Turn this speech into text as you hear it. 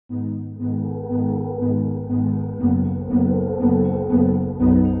Okay,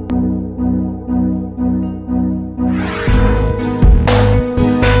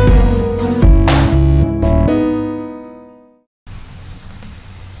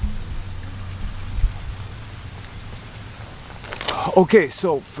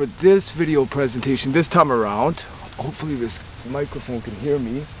 so for this video presentation this time around, hopefully this microphone can hear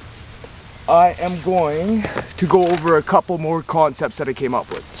me, I am going to go over a couple more concepts that I came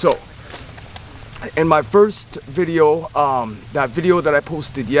up with. So, in my first video, that video that I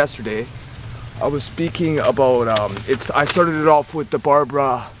posted yesterday, I was speaking about, I started it off with the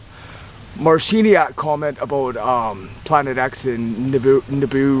Barbara Marciniak comment about Planet X and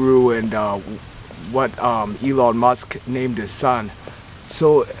Nibiru and what Elon Musk named his son.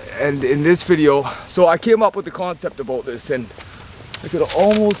 So, and in this video, so I came up with the concept about this, and I could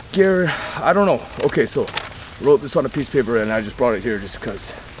almost guarantee, I don't know. Okay, so I wrote this on a piece of paper and I just brought it here just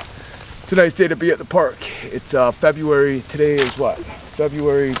because it's a nice day to be at the park. It's February, today is what?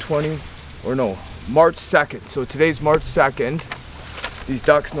 February 20, or no, March 2nd. So today's March 2nd. These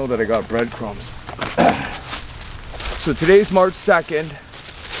ducks know that I got breadcrumbs. So today's March 2nd.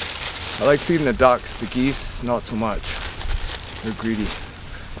 I like feeding the ducks, the geese, not so much. They're greedy.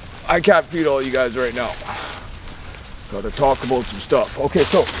 I can't feed all you guys right now. Gotta talk about some stuff. Okay,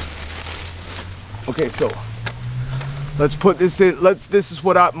 so let's put this in. This is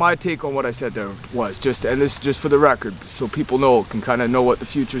what my take on what I said there was. And this is just for the record, so people can kind of know what the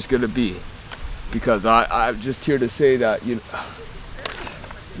future is gonna be. Because I'm just here to say that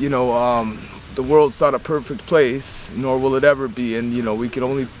the world's not a perfect place, nor will it ever be, and we can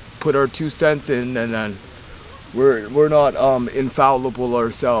only put our 2 cents in, and then we're not infallible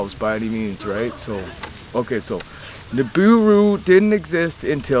ourselves by any means, right? So, okay, so Nibiru didn't exist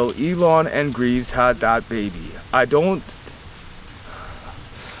until Elon and Greaves had that baby. I don't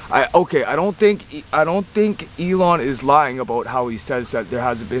think Elon is lying about how he says that there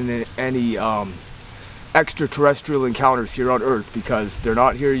hasn't been any extraterrestrial encounters here on Earth, because they're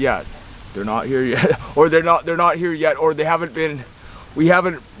not here yet. They're not here yet, or they're not here yet, or they haven't been. We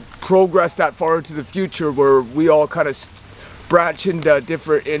haven't progressed that far into the future where we all kind of branch into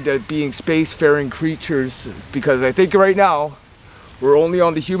being spacefaring creatures, because I think right now we're only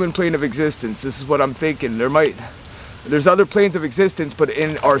on the human plane of existence. This is what I'm thinking. There's other planes of existence, but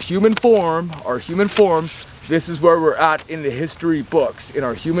in our human form, this is where we're at in the history books, in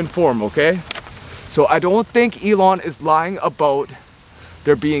our human form, okay? So I don't think Elon is lying about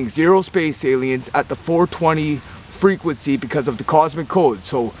there being 0 space aliens at the 420 frequency because of the cosmic code.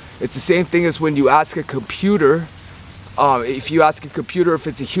 So it's the same thing as when you ask a computer, if you ask a computer if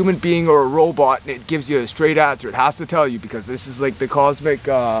it's a human being or a robot, and it gives you a straight answer. It has to tell you, because this is like the cosmic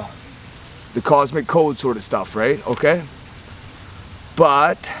code sort of stuff, right? Okay.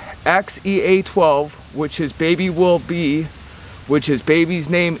 But XEA12, which his baby will be, which his baby's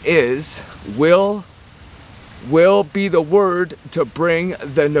name is, will be the word to bring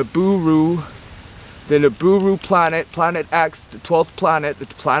the Nibiru planet, Planet X, the 12th planet, the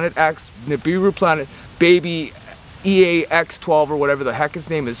Planet X, Nibiru planet, baby EAX12 or whatever the heck its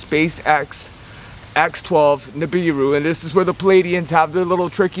name is, SpaceX X12 Nibiru, and this is where the Palladians have their little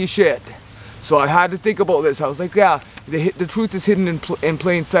tricky shit. So I had to think about this. I was like, yeah, the truth is hidden in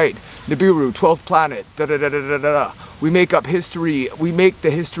plain sight. Nibiru, 12th planet, da da da da da da. We make up history. We make the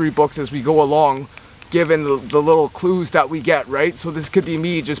history books as we go along, given the little clues that we get, right? So this could be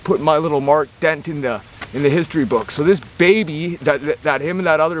me just putting my little mark dent in the history book. So this baby that him and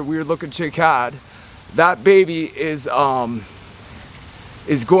that other weird looking chick had, that baby is going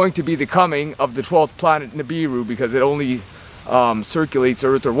to be the coming of the 12th planet Nibiru, because it only circulates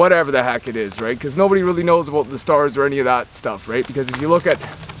Earth or whatever the heck it is, right? Because nobody really knows about the stars or any of that stuff, right? Because if you look at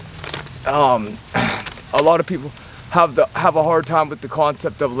a lot of people have a hard time with the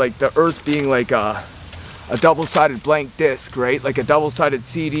concept of like the Earth being like a double-sided blank disc, right? Like a double-sided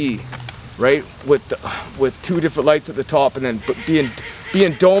CD, right? With 2 different lights at the top, and then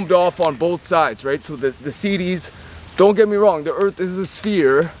being domed off on both sides, right? So the CDs, don't get me wrong, the Earth is a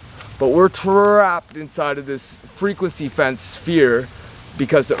sphere, but we're trapped inside of this frequency fence sphere,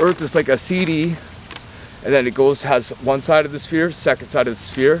 because the Earth is like a CD, and then it has one side of the sphere, second side of the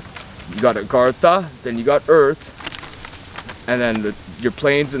sphere. You got Agartha, then you got Earth, and then your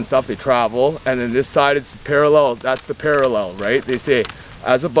planes and stuff, they travel, and then this side is parallel. That's the parallel, right? They say,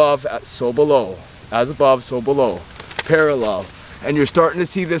 as above, so below. As above, so below. Parallel. And you're starting to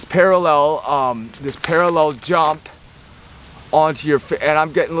see this parallel jump onto your, and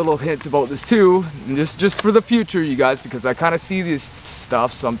I'm getting little hints about this too, and this just for the future, you guys, because I kind of see this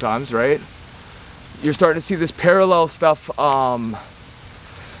stuff sometimes, right? You're starting to see this parallel stuff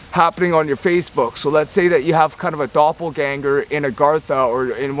happening on your Facebook. So let's say that you have kind of a doppelganger in Agartha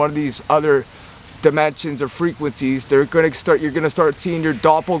or in one of these other dimensions or frequencies. You're gonna start seeing your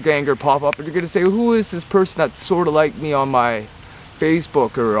doppelganger pop up, and you're gonna say, who is this person that's sort of like me on my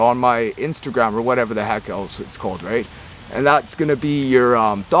Facebook or on my Instagram or whatever the heck else it's called, right? And that's gonna be your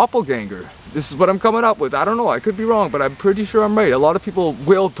doppelganger. This is what I'm coming up with. I don't know, I could be wrong, but I'm pretty sure I'm right. A lot of people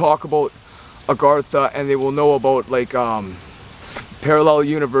will talk about Agartha, and they will know about like parallel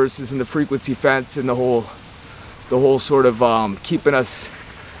universes and the frequency fence and the whole sort of keeping us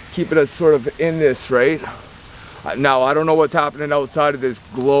sort of in this, right? Now I don't know what's happening outside of this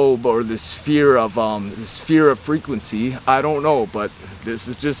globe or this sphere of frequency. I don't know, but this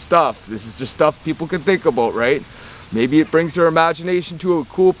is just stuff. This is just stuff people can think about, right? Maybe it brings their imagination to a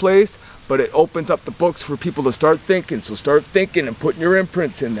cool place, but it opens up the books for people to start thinking. So start thinking and putting your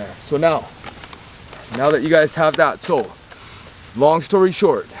imprints in there. So now that you guys have that, so long story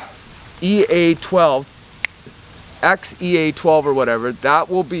short, EA12, XEA12 or whatever, that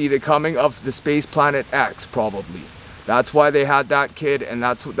will be the coming of the space planet X, probably. That's why they had that kid, and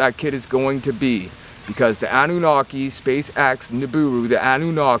that's what that kid is going to be. Because the Anunnaki, SpaceX, Nibiru, the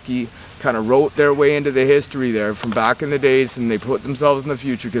Anunnaki kind of wrote their way into the history there from back in the days, and they put themselves in the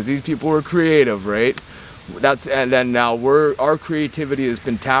future because these people were creative, right? And then now our creativity has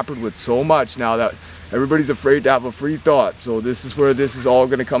been tampered with so much now that everybody's afraid to have a free thought. So this is where this is all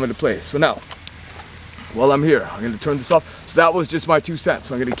going to come into play. So now, while I'm here, I'm going to turn this off. So that was just my 2 cents.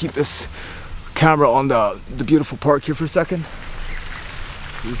 So I'm going to keep this camera on the beautiful park here for a second.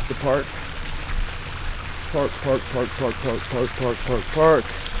 So this is the park. Park.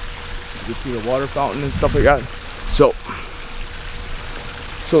 You can see the water fountain and stuff like that. So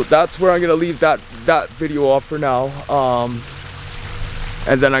that's where I'm going to leave that video off for now.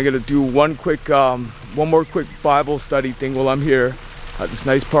 And then I'm going to do one more quick Bible study thing while I'm here at this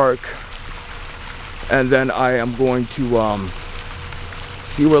nice park. And then I am going to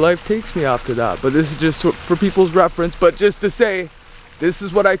see where life takes me after that. But this is just for people's reference. But just to say, this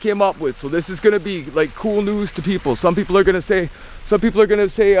is what I came up with. So this is going to be like cool news to people. Some people are going to say,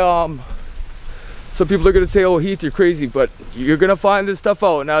 oh Heath, you're crazy. But you're going to find this stuff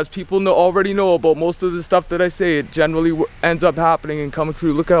out. And as people already know about most of the stuff that I say, it generally ends up happening and coming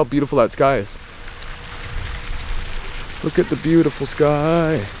true. Look at how beautiful that sky is. Look at the beautiful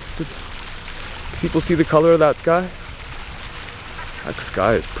sky. People see the color of that sky? That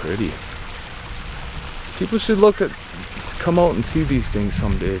sky is pretty. People should come out and see these things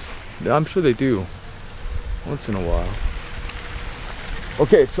some days. I'm sure they do. Once in a while.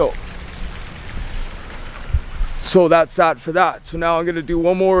 Okay, so that's that for that. So now I'm going to do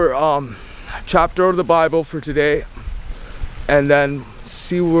one more chapter of the Bible for today. And then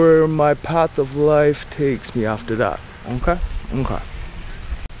see where my path of life takes me after that. Okay? Okay.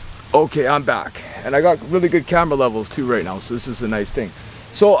 Okay, I'm back. And I got really good camera levels too right now, so this is a nice thing.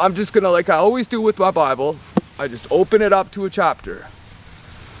 So I'm just gonna, like I always do with my Bible, I just open it up to a chapter.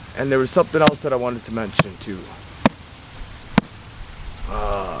 And there was something else that I wanted to mention too.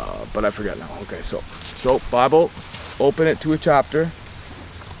 But I forget now. Okay, so Bible, open it to a chapter.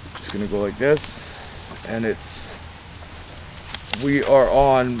 Just gonna go like this, and we are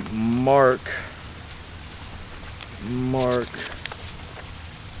on Mark.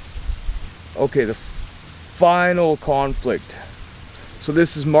 Okay, the final conflict. So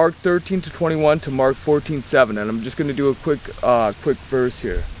this is Mark 13-21 to Mark 14:7, and I'm just going to do a quick verse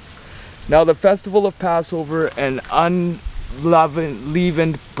here. Now the festival of Passover and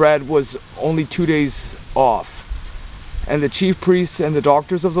unleavened bread was only 2 days off, and the chief priests and the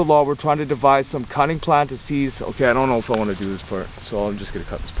doctors of the law were trying to devise some cunning plan to seize. Okay, I don't know if I want to do this part, so I'm just going to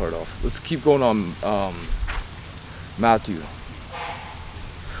cut this part off. Let's keep going on Matthew.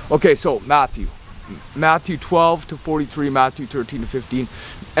 Okay, so Matthew 12-43, Matthew 13-15,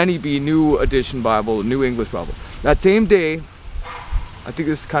 NEB, New Edition Bible, New English Bible. That same day, I think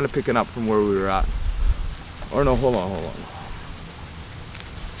this is kind of picking up from where we were at. Or no, hold on.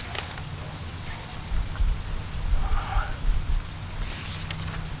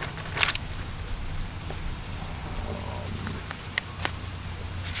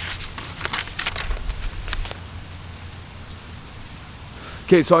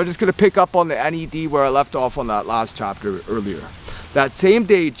 Okay, so I'm just going to pick up on the NED where I left off on that last chapter earlier. That same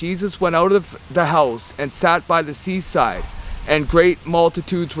day, Jesus went out of the house and sat by the seaside, and great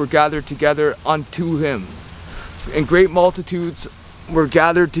multitudes were gathered together unto him. And great multitudes were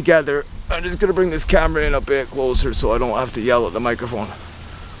gathered together. I'm just going to bring this camera in a bit closer so I don't have to yell at the microphone.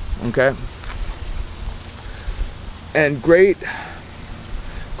 Okay? And great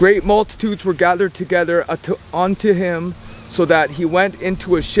multitudes were gathered together unto him, so that he went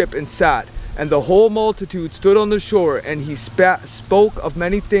into a ship and sat. And the whole multitude stood on the shore, and he spoke of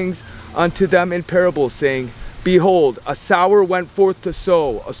many things unto them in parables, saying, Behold, a sower went forth to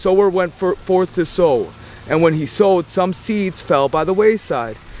sow, a sower went forth to sow. And when he sowed, some seeds fell by the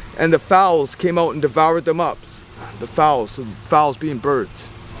wayside, and the fowls came out and devoured them up. The fowls, so fowls being birds.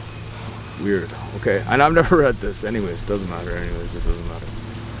 Weird, okay. And I've never read this. Anyways, doesn't matter. Anyways, it doesn't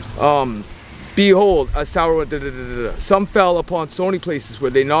matter. Behold, a sower went, some fell upon stony places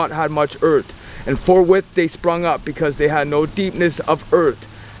where they not had much earth, and forthwith they sprung up, because they had no deepness of earth.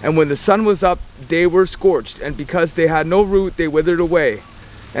 And when the sun was up, they were scorched, and because they had no root, they withered away.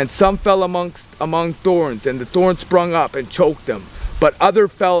 And some fell among thorns, and the thorns sprung up and choked them. But other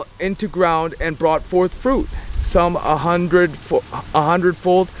fell into ground and brought forth fruit, some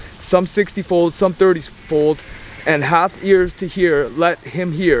 100-fold, some 60-fold, some 30-fold. And hath ears to hear, let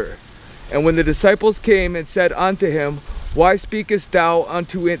him hear. And when the disciples came and said unto him, Why speakest thou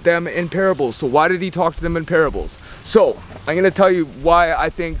unto them in parables? So why did he talk to them in parables? So I'm going to tell you why I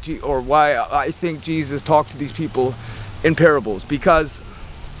think Jesus talked to these people in parables. Because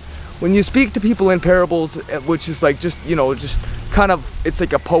when you speak to people in parables, which is like just kind of, it's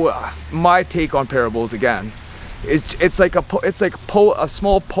like a poem. My take on parables again, it's like a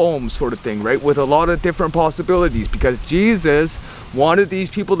small poem sort of thing, right? With a lot of different possibilities, because Jesus wanted these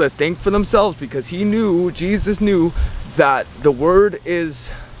people to think for themselves, because Jesus knew that the word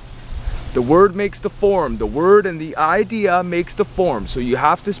makes the form. The word and the idea makes the form. So you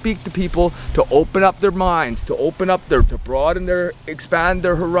have to speak to people to open up their minds, to broaden expand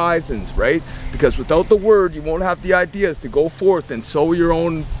their horizons, right? Because without the word, you won't have the ideas to go forth and sow your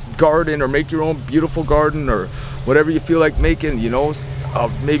own garden, or make your own beautiful garden, or whatever you feel like making,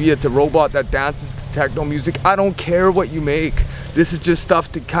 maybe it's a robot that dances to techno music. I don't care what you make. This is just stuff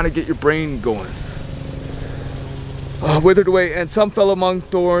to kind of get your brain going. Withered away, and some fell among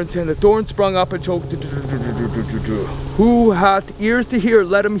thorns, and the thorns sprung up and choked. Who hath ears to hear,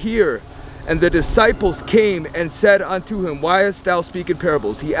 let him hear. And the disciples came and said unto him, Why hast thou speaking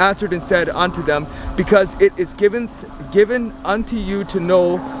parables? He answered and said unto them, Because it is given unto you to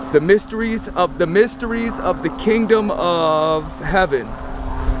know the mysteries of the kingdom of heaven.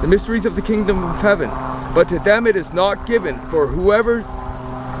 The mysteries of the kingdom of heaven. But to them it is not given, for whoever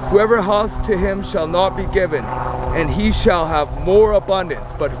hath to him shall not be given, and he shall have more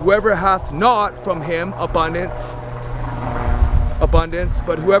abundance. But whoever hath not from him abundance,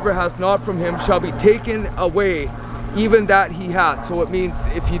 but whoever hath not from him shall be taken away even that he hath. So it means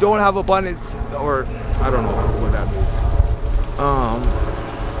if you don't have abundance, or I don't know what that means.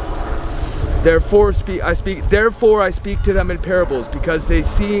 Therefore I speak to them in parables, because the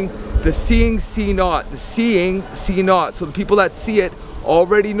seeing see not. So the people that see it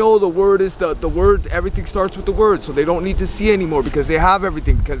already know the word is the word. Everything starts with the word, so they don't need to see anymore, because they have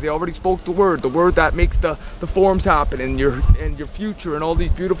everything, because they already spoke the word that makes the forms happen, and your future, and all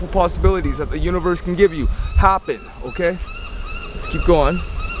these beautiful possibilities that the universe can give you happen. Okay, let's keep going.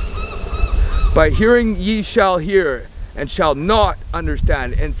 By hearing ye shall hear, and shall not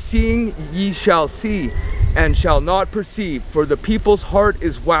understand, and seeing ye shall see, and shall not perceive, for the people's heart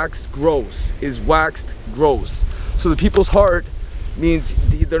is waxed gross. So the people's heart means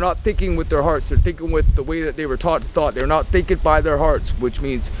they're not thinking with their hearts, they're thinking with the way that they were taught to thought. They're not thinking by their hearts, which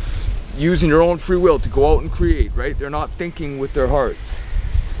means using your own free will to go out and create, right? They're not thinking with their hearts.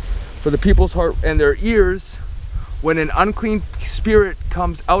 For the people's heart, and their ears, when an unclean spirit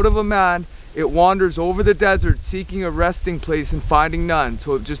comes out of a man, it wanders over the desert, seeking a resting place and finding none.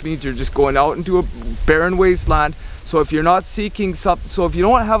 So it just means you're just going out into a barren wasteland. So if you're not seeking something, so if you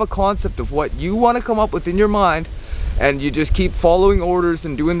don't have a concept of what you want to come up with in your mind, and you just keep following orders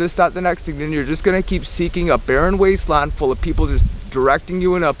and doing this, that, the next thing, then you're just going to keep seeking a barren wasteland full of people just directing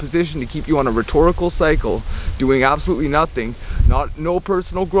you in a position to keep you on a rhetorical cycle, doing absolutely nothing, no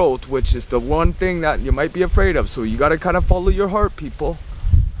personal growth, which is the one thing that you might be afraid of. So you got to kind of follow your heart, people.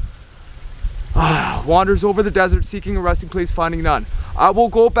 Wanders over the desert, seeking a resting place, finding none. I will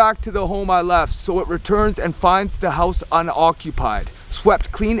go back to the home I left. So it returns and finds the house unoccupied,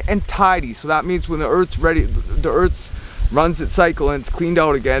 swept clean and tidy. So that means when the earth's ready, the earth runs its cycle and it's cleaned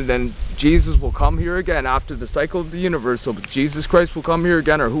out again, then Jesus will come here again after the cycle of the universe. So Jesus Christ will come here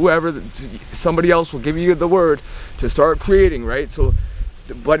again, or whoever, somebody else will give you the word to start creating, right? So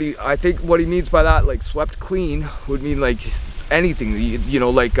I think what he means by that, like swept clean, would mean like anything,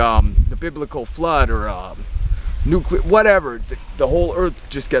 like the biblical flood, or nuclear, whatever. The whole earth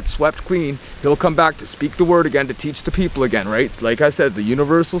just gets swept clean. He'll come back to speak the word again, to teach the people again, right? Like I said, the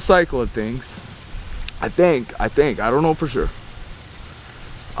universal cycle of things. I think, I don't know for sure.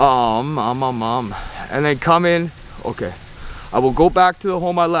 And then come in, okay. I will go back to the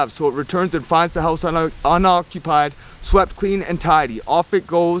home I left. So it returns and finds the house unoccupied, swept clean and tidy. Off it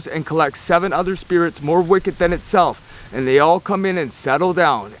goes and collects 7 other spirits more wicked than itself, and they all come in and settle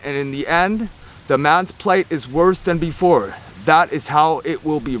down. And in the end, the man's plight is worse than before. That is how it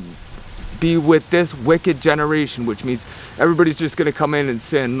will be with this wicked generation, which means everybody's just going to come in and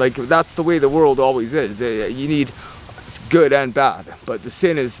sin. Like, that's the way the world always is. You need good and bad, but the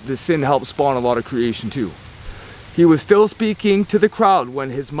sin helps spawn a lot of creation too. He was still speaking to the crowd when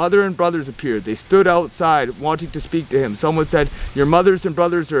his mother and brothers appeared. They stood outside wanting to speak to him. Someone said, "Your mothers and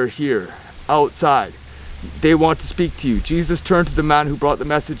brothers are here outside. They want to speak to you." Jesus turned to the man who brought the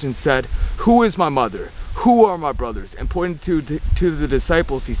message and said, "Who is my mother? Who are my brothers?" And pointing to the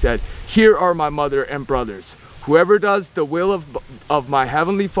disciples, he said, "Here are my mother and brothers. Whoever does the will of my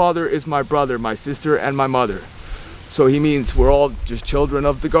heavenly Father is my brother, my sister, and my mother." So he means we're all just children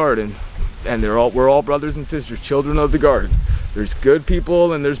of the garden, and we're all brothers and sisters, children of the garden. There's good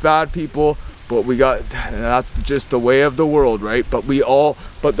people and there's bad people, but that's just the way of the world, right? But the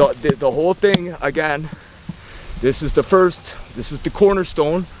whole thing, again, this is the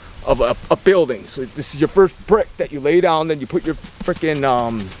cornerstone of a building. So this is your first brick that you lay down, then you put your freaking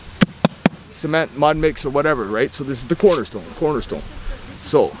cement, mud mix, or whatever, right? So this is the cornerstone.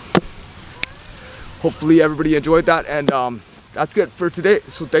 So hopefully everybody enjoyed that, and that's good for today.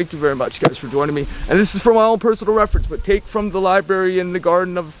 So thank you very much, guys, for joining me. And this is for my own personal reference, but take from the library in the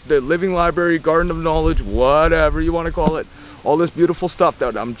garden of the living library, garden of knowledge, whatever you want to call it. All this beautiful stuff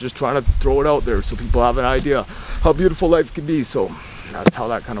that I'm just trying to throw it out there so people have an idea how beautiful life can be. So that's how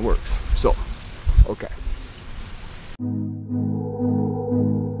that kind of works. So, okay.